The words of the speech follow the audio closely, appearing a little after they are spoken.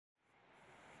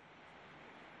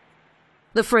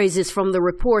The phrases from the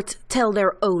report tell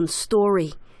their own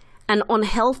story. An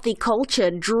unhealthy culture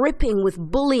dripping with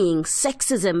bullying,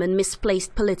 sexism and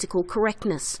misplaced political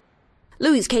correctness.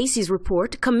 Louise Casey's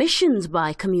report, commissioned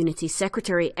by Community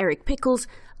Secretary Eric Pickles,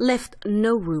 left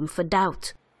no room for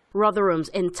doubt. Rotherham's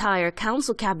entire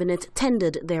council cabinet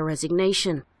tendered their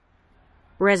resignation.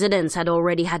 Residents had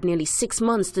already had nearly 6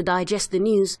 months to digest the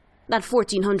news that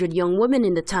 1,400 young women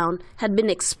in the town had been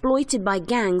exploited by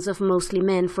gangs of mostly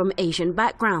men from Asian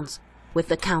backgrounds, with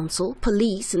the council,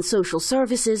 police and social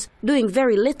services doing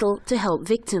very little to help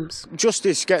victims.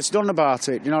 Justice gets done about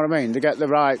it, you know what I mean? They get the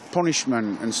right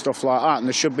punishment and stuff like that, and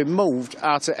they should be moved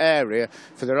out of area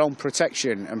for their own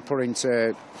protection and put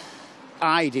into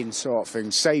hiding sort of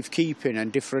things, safekeeping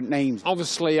and different names.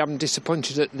 Obviously, I'm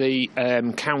disappointed at the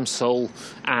council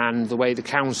and the way the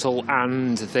council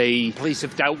and the police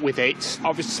have dealt with it.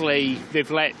 Obviously,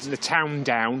 they've let the town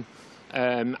down.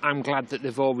 I'm glad that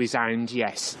they've all resigned,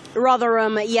 yes.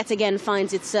 Rotherham yet again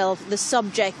finds itself the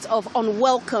subject of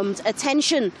unwelcomed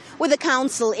attention, with the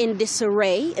council in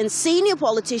disarray and senior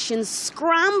politicians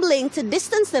scrambling to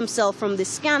distance themselves from this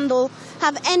scandal.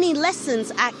 Have any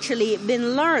lessons actually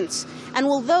been learnt? And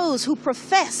will those who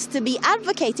profess to be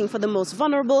advocating for the most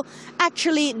vulnerable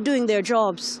actually doing their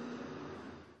jobs?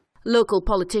 Local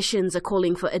politicians are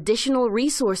calling for additional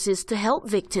resources to help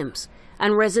victims,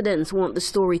 and residents want the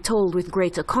story told with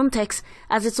greater context,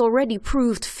 as it's already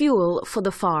proved fuel for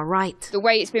the far right. The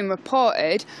way it's been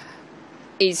reported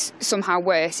is somehow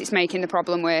worse. It's making the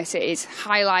problem worse. It is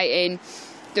highlighting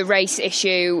the race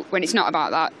issue when it's not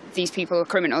about that. These people are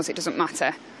criminals. It doesn't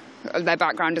matter. Their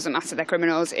background doesn't matter. They're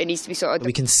criminals. It needs to be sorted.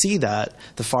 We can see that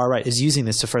the far right is using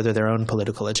this to further their own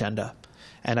political agenda.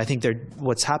 And I think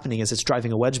what's happening is it's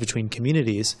driving a wedge between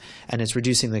communities, and it's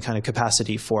reducing the kind of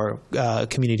capacity for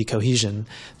community cohesion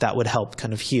that would help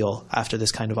kind of heal after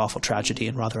this kind of awful tragedy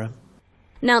in Rotherham.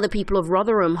 Now the people of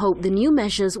Rotherham hope the new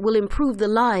measures will improve the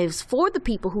lives for the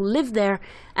people who live there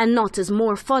and not as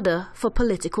more fodder for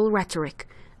political rhetoric.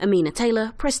 Amina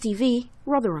Taylor, Press TV,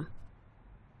 Rotherham.